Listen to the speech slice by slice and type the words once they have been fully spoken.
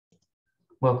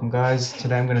Welcome guys.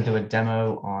 Today I'm going to do a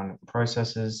demo on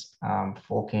processes,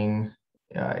 forking,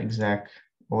 exec,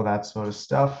 all that sort of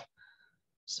stuff.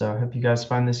 So I hope you guys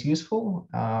find this useful.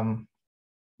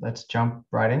 Let's jump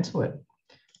right into it.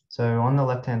 So on the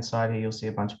left-hand side here, you'll see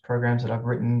a bunch of programs that I've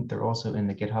written. They're also in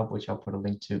the GitHub, which I'll put a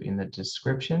link to in the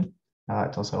description.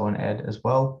 It's also on Ed as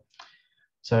well.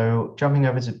 So jumping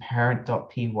over to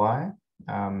parent.py,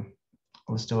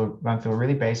 let's run through a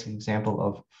really basic example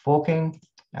of forking.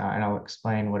 And I'll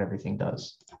explain what everything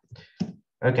does.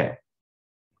 Okay,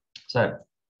 so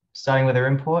starting with our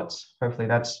imports, hopefully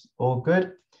that's all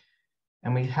good.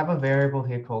 And we have a variable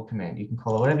here called command. You can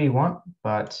call it whatever you want,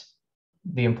 but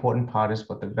the important part is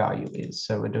what the value is.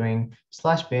 So we're doing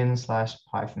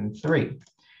 /bin/python3.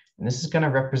 And this is going to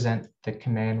represent the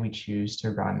command we choose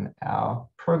to run our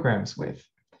programs with.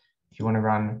 If you want to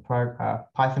run a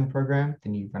Python program,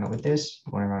 then you run it with this. If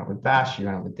you want to run it with bash, you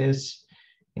run it with this.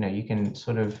 You know, you can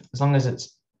sort of, as long as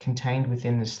it's contained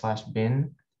within this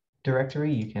 /bin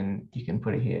directory, you can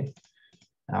put it here,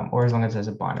 or as long as there's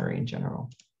a binary in general.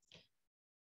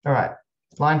 All right,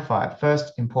 line 5,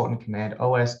 first important command,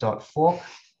 os.fork.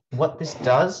 What this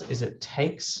does is it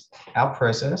takes our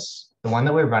process, the one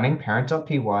that we're running,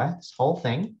 parent.py, this whole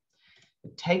thing,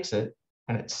 it takes it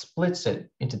and it splits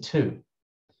it into two.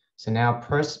 So now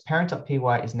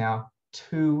parent.py is now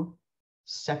two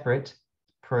separate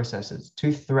processes,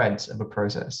 two threads of a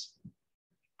process.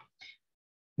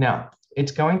 Now,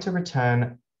 it's going to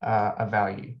return a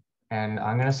value, and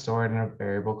I'm going to store it in a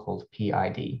variable called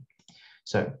PID.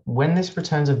 So when this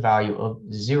returns a value of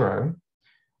 0,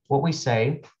 what we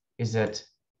say is that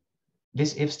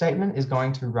this if statement is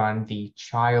going to run the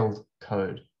child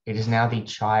code. It is now the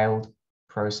child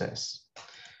process.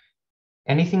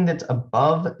 Anything that's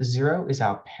above 0 is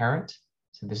our parent.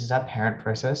 So this is our parent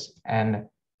process, and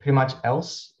pretty much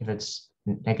else, if it's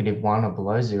 -1 or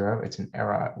below 0, it's an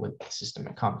error with the system.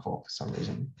 It can't fork for some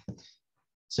reason.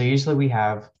 So usually we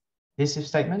have this if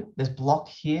statement. This block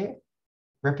here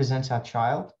represents our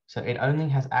child. So it only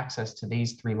has access to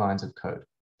these 3 lines of code.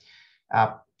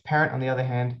 Our parent, on the other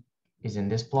hand, is in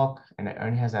this block, and it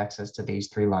only has access to these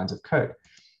 3 lines of code.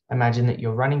 Imagine that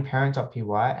you're running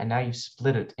parent.py, and now you've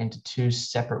split it into 2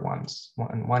 separate ones,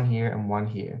 one here and one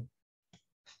here.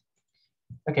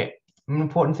 Okay. An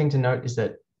important thing to note is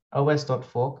that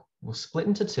os.fork will split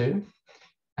into 2,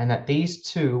 and that these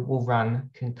 2 will run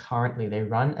concurrently. They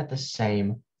run at the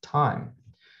same time,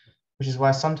 which is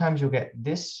why sometimes you'll get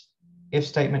this if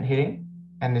statement hitting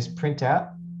and this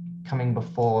printout coming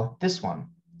before this one,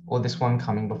 or this one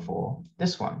coming before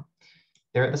this one.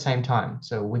 They're at the same time.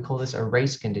 So we call this a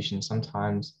race condition.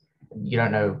 Sometimes you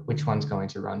don't know which one's going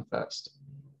to run first.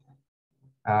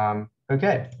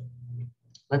 Okay,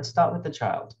 let's start with the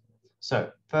child.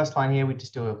 So first line here, we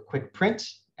just do a quick print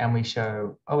and we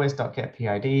show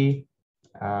os.getPID,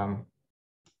 and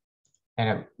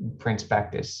it prints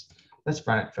back this. Let's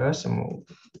run it first and we'll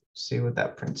see what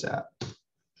that prints out.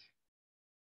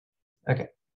 Okay,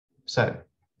 so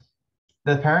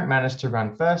the parent managed to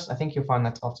run first. I think you'll find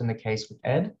that's often the case with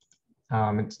Ed.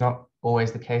 It's not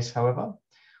always the case, however.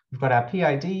 We've got our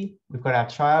PID, we've got our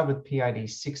child with PID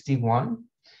 61,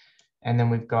 and then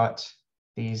we've got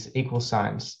these equal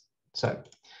signs. So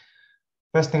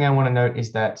first thing I want to note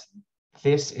is that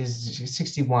this is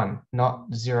 61,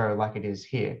 not 0 like it is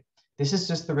here. This is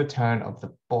just the return of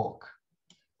the fork.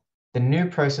 The new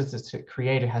process that's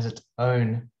created has its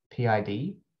own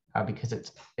PID because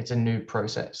it's a new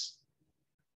process.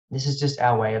 This is just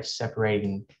our way of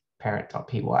separating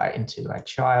parent.py into a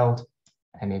child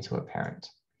and into a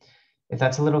parent. If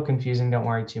that's a little confusing, don't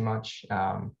worry too much.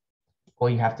 All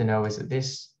you have to know is that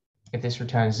if this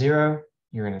returns 0,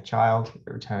 you're in a child. If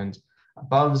it returns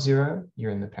above 0,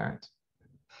 you're in the parent.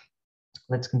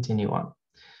 Let's continue on.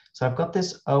 So I've got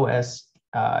this os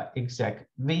exec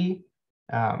v,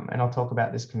 and I'll talk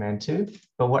about this command too.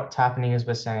 But what's happening is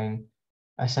we're saying,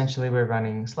 essentially we're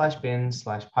running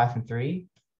 /bin/python3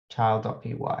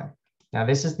 child.py. Now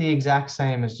this is the exact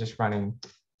same as just running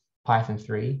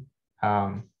python3,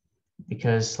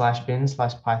 because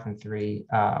 /bin/python3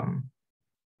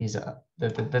 is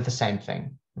they're the same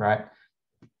thing, right?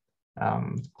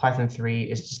 Python3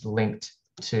 is just linked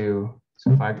to,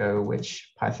 so if I go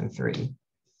which Python3,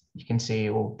 you can see,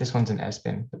 well, this one's in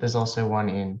sbin, but there's also one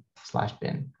in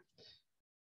 /bin.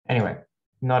 Anyway,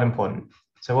 not important.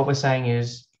 So what we're saying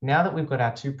is, now that we've got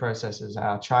our 2 processes,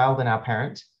 our child and our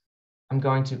parent, I'm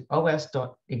going to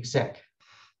os.exec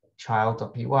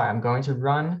child.py. I'm going to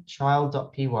run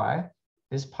child.py,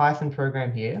 this Python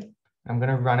program here. I'm going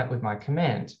to run it with my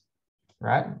command,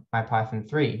 right? My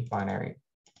Python3 binary.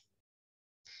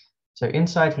 So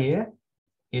inside here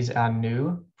is our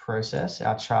new process,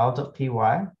 our child.py.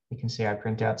 You can see I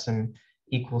print out some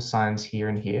equal signs here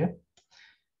and here.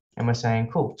 And we're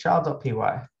saying, cool,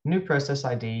 child.py, new process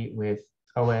ID with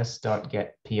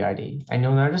os.getPID. And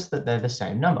you'll notice that they're the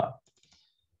same number.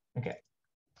 Okay.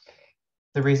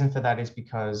 The reason for that is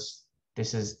because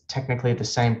this is technically the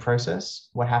same process.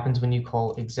 What happens when you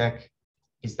call exec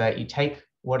is that you take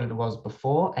what it was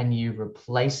before and you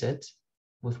replace it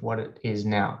with what it is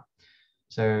now.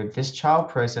 So this child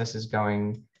process is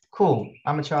going, cool,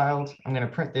 I'm a child, I'm going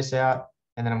to print this out,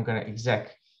 and then I'm going to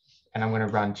exec, and I'm going to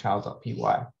run child.py.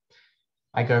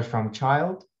 I go from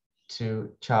child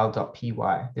to child.py,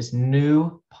 this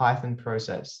new Python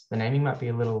process. The naming might be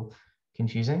a little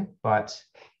confusing, but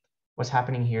what's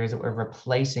happening here is that we're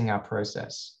replacing our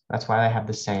process. That's why they have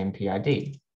the same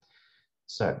PID.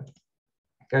 So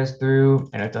it goes through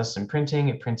and it does some printing.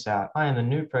 It prints out, I am the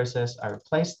new process. I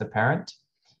replaced the parent.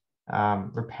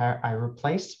 I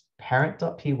replaced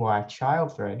parent.py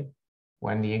child thread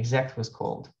when the exec was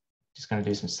called. Just going to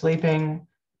do some sleeping,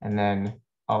 and then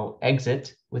I'll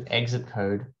exit with exit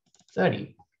code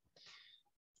 30.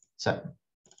 So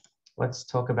let's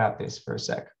talk about this for a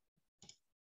sec.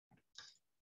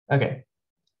 Okay.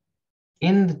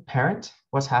 In the parent,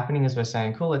 what's happening is we're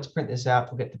saying, cool, let's print this out.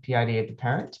 We'll get the PID of the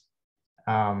parent.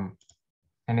 And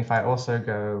if I also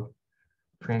go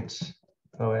print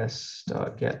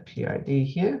os.getPID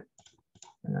here,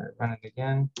 and I run it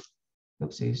again,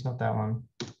 oopsies, not that one.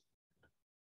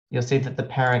 You'll see that the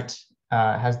parent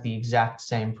has the exact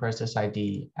same process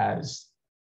ID as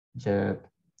the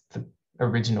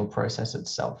original process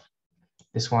itself.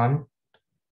 This one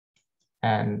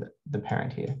and the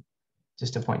parent here,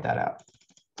 just to point that out.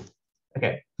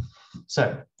 Okay,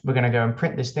 so we're going to go and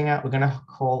print this thing out. We're going to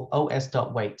call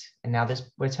os.wait. And now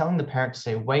this, we're telling the parent to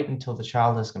say, wait until the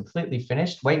child is completely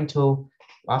finished. Wait until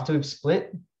after we've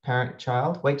split parent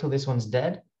child, wait till this one's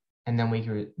dead, and then we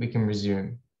can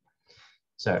resume.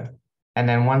 So, and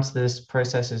then once this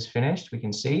process is finished, we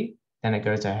can see, then it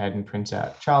goes ahead and prints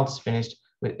out child's finished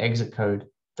with exit code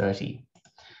 30.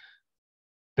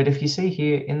 But if you see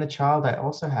here in the child, I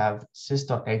also have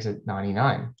sys.exit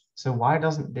 99. So why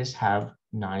doesn't this have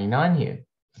 99 here?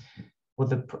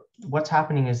 Well, what's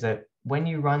happening is that when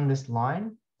you run this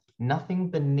line, nothing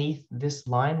beneath this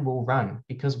line will run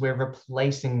because we're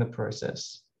replacing the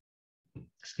process.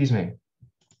 Excuse me.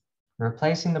 We're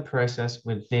replacing the process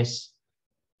with this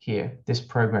here, this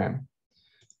program.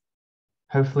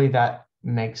 Hopefully that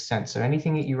makes sense. So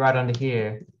anything that you write under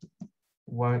here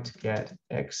won't get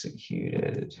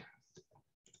executed.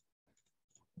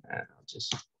 And I'll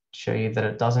just show you that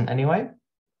it doesn't anyway.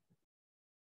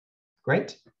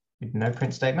 Great, no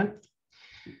print statement.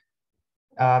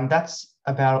 That's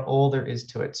about all there is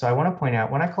to it. So I want to point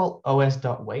out, when I call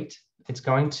os.wait, it's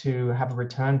going to have a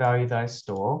return value that I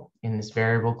store in this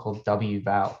variable called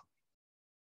wval.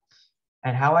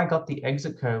 And how I got the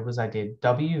exit code was I did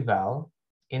wval,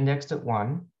 indexed at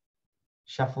 1,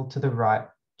 shuffled to the right,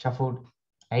 shuffled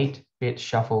 8-bit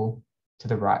shuffle to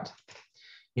the right.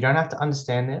 You don't have to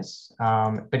understand this,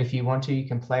 but if you want to, you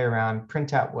can play around,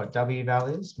 print out what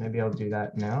wval is. Maybe I'll do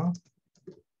that now.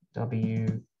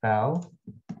 Wval.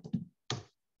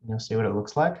 You'll see what it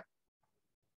looks like.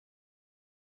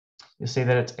 You'll see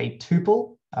that it's a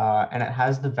tuple, and it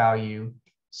has the value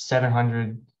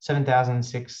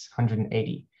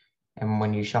 7,680. And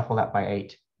when you shuffle that by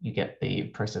 8, you get the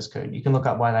process code. You can look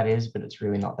up why that is, but it's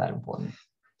really not that important.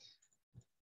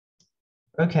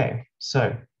 Okay,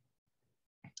 so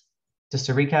just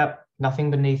to recap,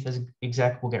 nothing beneath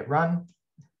exec will get run.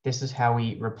 This is how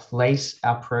we replace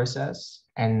our process.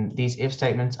 And these if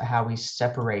statements are how we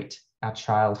separate our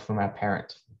child from our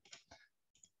parent.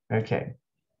 Okay,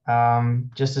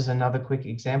 just as another quick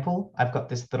example, I've got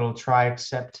this little try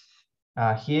except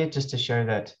here just to show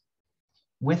that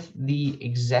with the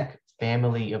exec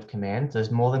family of commands, there's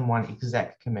more than one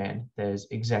exec command. There's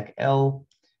exec L,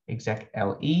 exec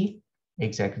LE,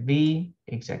 exec V,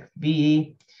 exec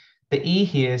VE. The E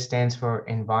here stands for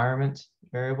environment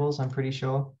variables, I'm pretty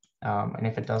sure. And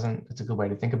if it doesn't, it's a good way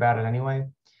to think about it anyway.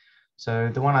 So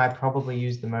the one I probably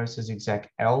use the most is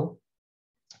exec L.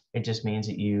 It just means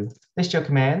that you list your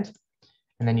command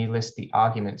and then you list the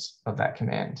arguments of that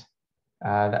command.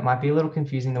 That might be a little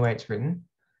confusing the way it's written,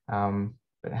 but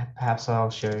perhaps I'll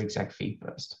show exec V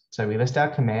first. So we list our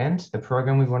command, the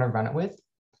program we want to run it with,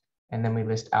 and then we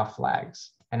list our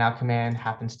flags. And our command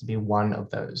happens to be one of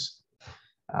those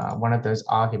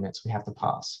arguments we have to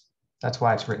pass. That's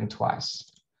why it's written twice.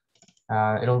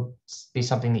 It'll be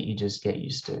something that you just get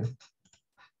used to.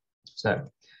 So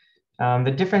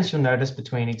the difference you'll notice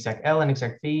between exec L and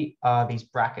exec V are these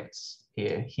brackets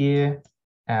here,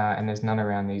 and there's none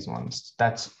around these ones.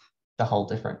 That's the whole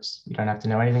difference. You don't have to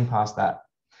know anything past that.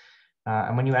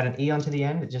 And when you add an E onto the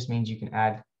end, it just means you can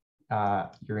add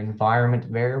your environment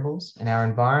variables. And our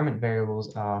environment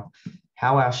variables are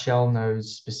how our shell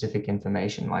knows specific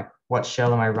information. Like, what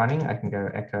shell am I running? I can go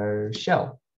echo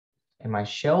shell. And my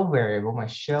shell variable, my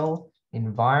shell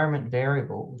environment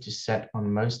variable, which is set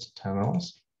on most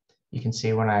terminals, you can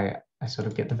see when I sort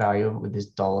of get the value of it with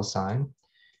this $sign,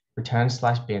 return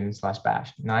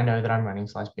 /bin/bash. And I know that I'm running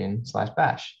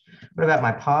 /bin/bash. What about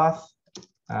my path?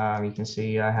 You can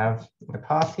see I have my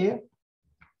path here.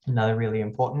 Another really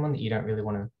important one that you don't really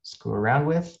want to screw around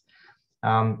with.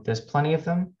 There's plenty of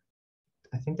them.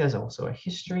 I think there's also a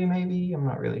history, maybe. I'm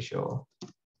not really sure.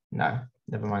 No,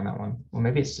 never mind that one. Or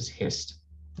maybe it's just hist.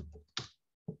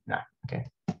 No, okay.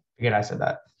 Forget I said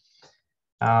that.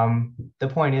 The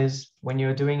point is, when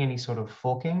you're doing any sort of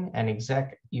forking and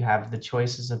exec, you have the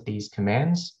choices of these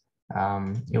commands.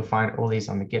 You'll find all these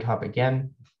on the GitHub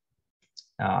again.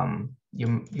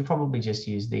 You probably just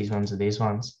use these ones or these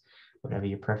ones, whatever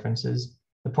your preference is.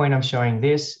 The point I'm showing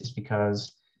this is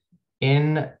because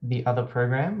in the other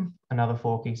program, another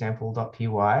fork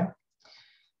example.py,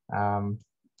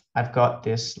 I've got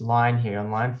this line here on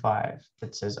line 5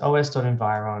 that says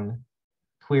os.environ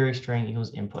query string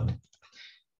equals input.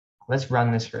 Let's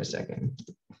run this for a second.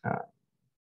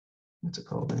 What's it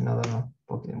called? Another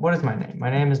book. What is my name?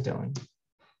 My name is Dylan.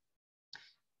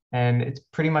 And it's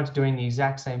pretty much doing the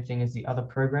exact same thing as the other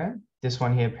program. This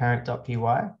one here, parent.py.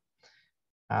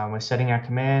 We're setting our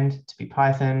command to be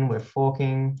Python. We're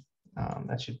forking.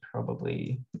 That should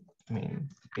probably,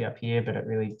 be up here, but it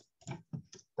really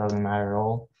doesn't matter at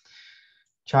all.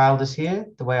 Child is here.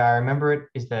 The way I remember it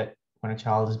is that when a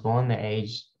child is born, they're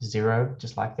age 0,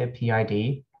 just like their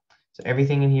PID. So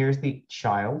everything in here is the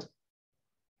child.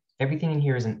 Everything in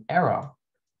here is an error.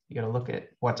 You got to look at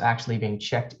what's actually being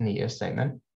checked in the if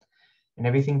statement. And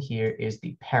everything here is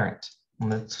the parent. And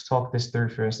let's talk this through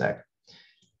for a sec.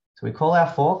 So we call our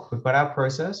fork, we've got our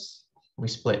process, we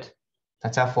split.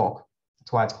 That's our fork.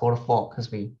 That's why it's called a fork,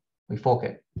 because we fork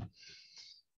it.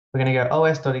 We're going to go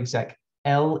os.exec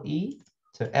LE,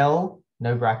 so L,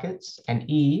 no brackets, and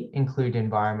E include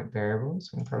environment variables.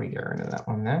 We can probably go into that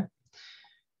one there.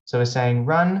 So we're saying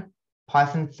run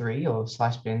Python3 or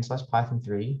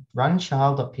 /bin/python3, run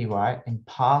child.py and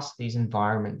pass these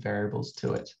environment variables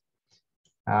to it.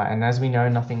 And as we know,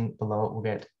 nothing below it will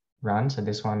get run. So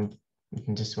this one, we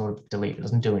can just sort of delete. It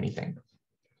doesn't do anything.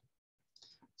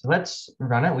 So let's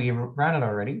run it. We ran it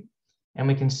already. And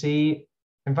we can see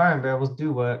environment variables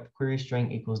do work. Query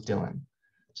string equals Dylan.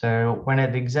 So when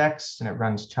it execs and it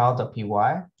runs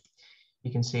child.py,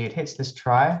 you can see it hits this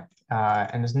try.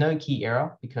 And there's no key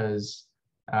error because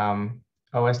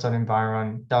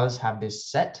os.environ does have this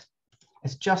set.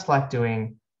 It's just like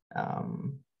doing,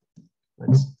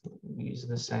 let's use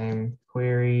the same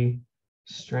query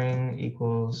string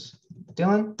equals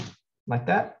Dylan, like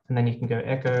that. And then you can go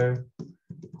echo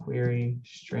query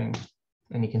string,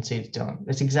 and you can see it's Dylan.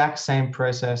 It's exact same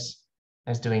process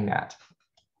as doing that.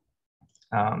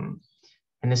 And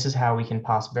this is how we can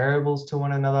pass variables to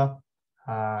one another.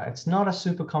 It's not a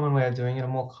super common way of doing it. A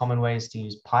more common way is to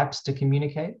use pipes to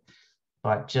communicate,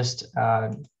 but just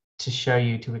to show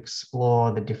you to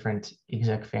explore the different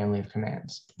exec family of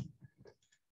commands.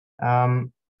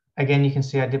 Again, you can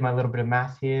see I did my little bit of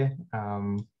math here,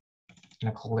 and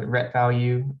I call it ret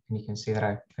value, and you can see that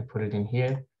I put it in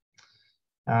here.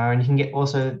 And you can get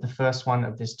also the first one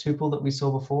of this tuple that we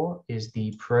saw before is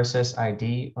the process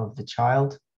ID of the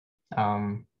child,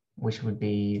 which would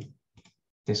be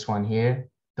this one here,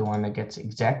 the one that gets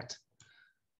exec'd.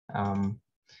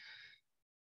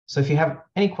 So if you have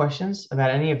any questions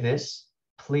about any of this,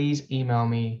 please email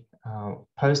me,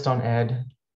 post on Ed.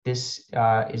 This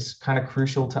is kind of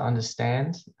crucial to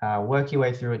understand. Work your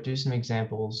way through it, do some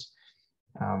examples,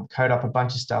 code up a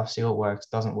bunch of stuff, see what works,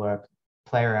 doesn't work,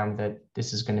 play around with it.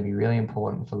 This is going to be really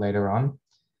important for later on.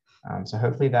 So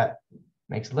hopefully that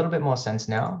makes a little bit more sense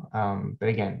now. But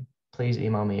again, please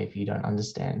email me if you don't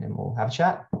understand and we'll have a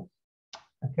chat.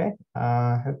 Okay,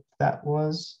 hope that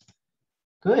was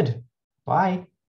good. Bye.